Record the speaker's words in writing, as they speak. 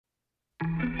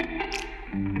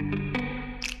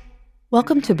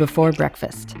Welcome to Before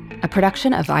Breakfast, a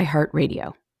production of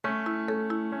iHeartRadio.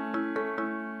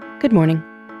 Good morning.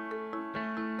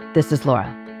 This is Laura.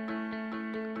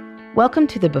 Welcome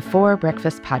to the Before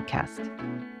Breakfast podcast.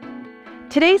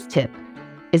 Today's tip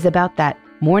is about that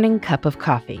morning cup of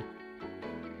coffee.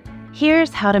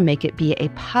 Here's how to make it be a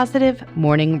positive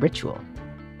morning ritual,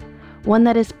 one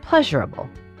that is pleasurable,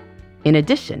 in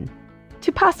addition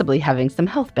to possibly having some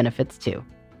health benefits too.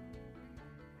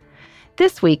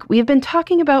 This week, we have been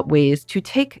talking about ways to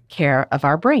take care of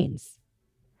our brains.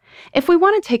 If we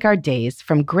want to take our days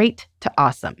from great to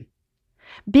awesome,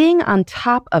 being on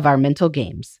top of our mental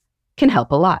games can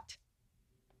help a lot.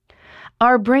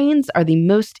 Our brains are the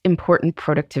most important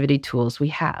productivity tools we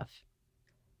have,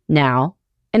 now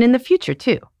and in the future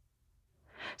too.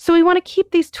 So we want to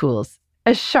keep these tools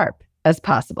as sharp as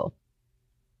possible.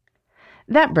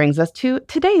 That brings us to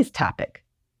today's topic,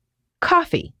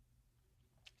 coffee.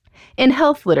 In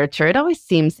health literature, it always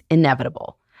seems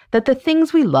inevitable that the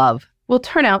things we love will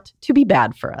turn out to be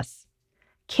bad for us.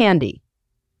 Candy,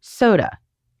 soda,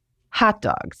 hot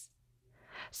dogs.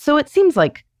 So it seems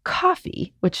like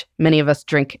coffee, which many of us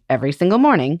drink every single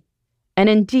morning, and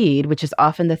indeed, which is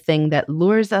often the thing that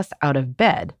lures us out of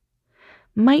bed,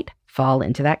 might fall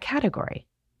into that category.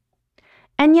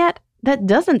 And yet, that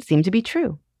doesn't seem to be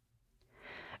true.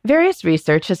 Various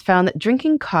research has found that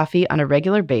drinking coffee on a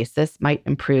regular basis might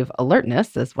improve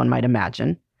alertness, as one might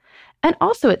imagine, and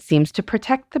also it seems to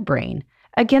protect the brain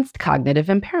against cognitive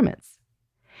impairments.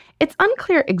 It's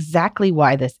unclear exactly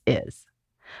why this is,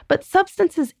 but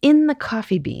substances in the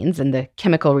coffee beans and the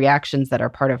chemical reactions that are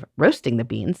part of roasting the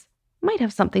beans might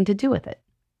have something to do with it.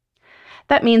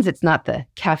 That means it's not the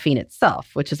caffeine itself,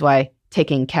 which is why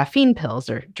taking caffeine pills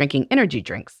or drinking energy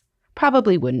drinks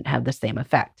probably wouldn't have the same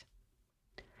effect.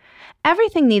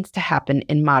 Everything needs to happen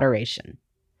in moderation.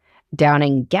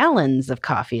 Downing gallons of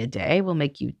coffee a day will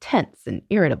make you tense and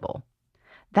irritable.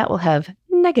 That will have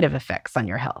negative effects on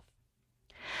your health.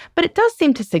 But it does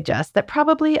seem to suggest that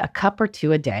probably a cup or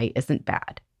two a day isn't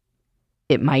bad.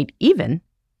 It might even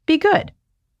be good.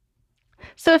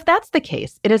 So if that's the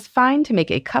case, it is fine to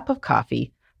make a cup of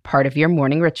coffee part of your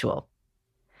morning ritual.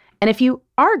 And if you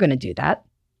are going to do that,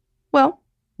 well,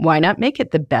 why not make it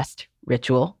the best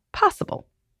ritual possible?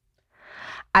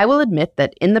 I will admit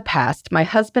that in the past, my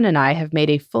husband and I have made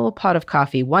a full pot of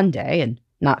coffee one day and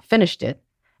not finished it,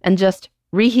 and just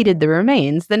reheated the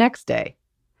remains the next day.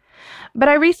 But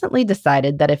I recently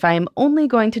decided that if I am only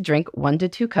going to drink 1 to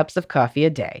 2 cups of coffee a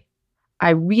day, I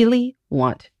really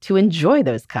want to enjoy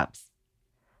those cups.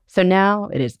 So now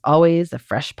it is always a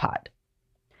fresh pot.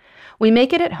 We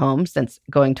make it at home since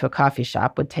going to a coffee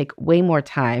shop would take way more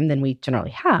time than we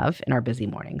generally have in our busy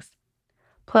mornings.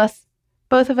 Plus,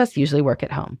 both of us usually work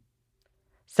at home.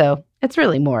 So it's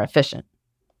really more efficient.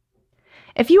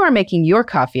 If you are making your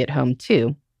coffee at home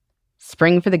too,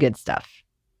 spring for the good stuff.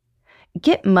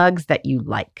 Get mugs that you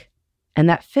like and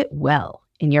that fit well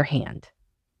in your hand.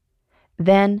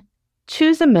 Then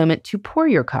choose a moment to pour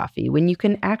your coffee when you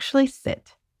can actually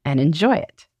sit and enjoy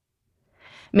it.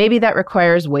 Maybe that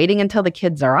requires waiting until the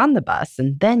kids are on the bus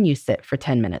and then you sit for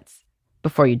 10 minutes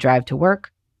before you drive to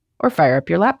work or fire up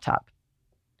your laptop.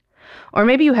 Or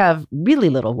maybe you have really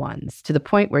little ones to the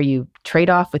point where you trade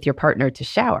off with your partner to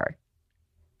shower.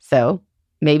 So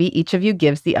maybe each of you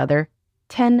gives the other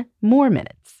 10 more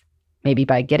minutes, maybe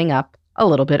by getting up a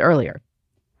little bit earlier.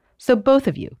 So both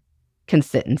of you can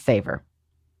sit and savor.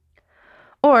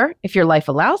 Or if your life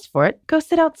allows for it, go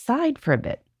sit outside for a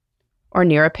bit, or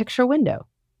near a picture window,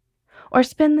 or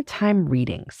spend the time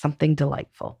reading something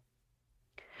delightful.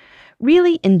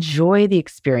 Really enjoy the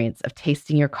experience of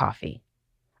tasting your coffee,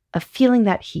 of feeling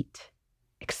that heat,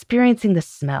 experiencing the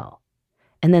smell,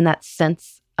 and then that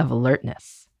sense of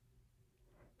alertness.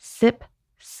 Sip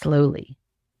slowly.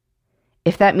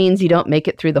 If that means you don't make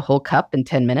it through the whole cup in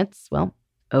 10 minutes, well,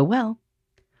 oh well.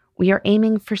 We are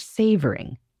aiming for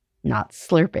savoring, not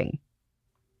slurping.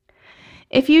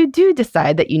 If you do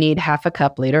decide that you need half a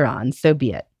cup later on, so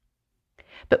be it.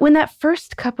 But when that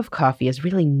first cup of coffee is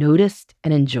really noticed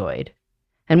and enjoyed,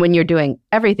 and when you're doing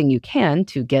everything you can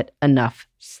to get enough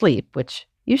sleep, which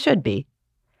you should be,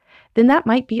 then that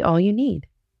might be all you need.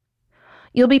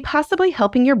 You'll be possibly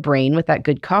helping your brain with that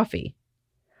good coffee,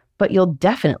 but you'll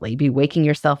definitely be waking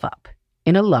yourself up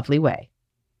in a lovely way.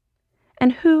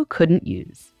 And who couldn't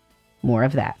use more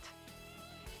of that?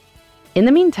 In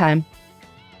the meantime,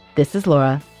 this is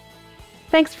Laura.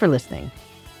 Thanks for listening.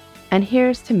 And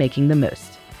here's to making the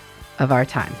most of our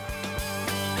time.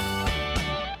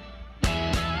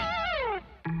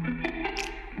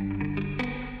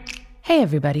 Hey,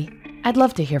 everybody. I'd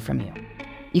love to hear from you.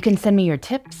 You can send me your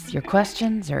tips, your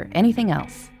questions, or anything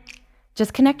else.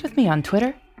 Just connect with me on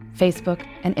Twitter, Facebook,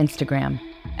 and Instagram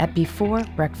at Before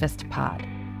Breakfast Pod.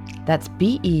 That's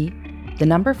BE, the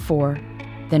number 4,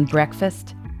 then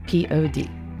breakfast, POD.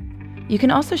 You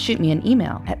can also shoot me an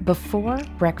email at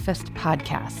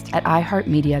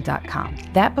beforebreakfastpodcast@iheartmedia.com.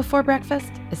 That Before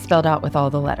Breakfast is spelled out with all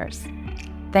the letters.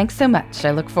 Thanks so much. I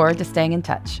look forward to staying in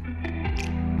touch.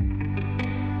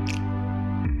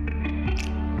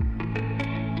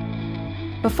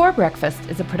 Before Breakfast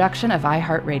is a production of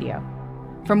iHeartRadio.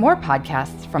 For more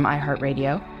podcasts from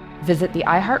iHeartRadio, visit the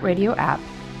iHeartRadio app,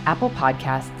 Apple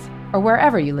Podcasts, or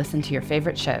wherever you listen to your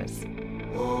favorite shows.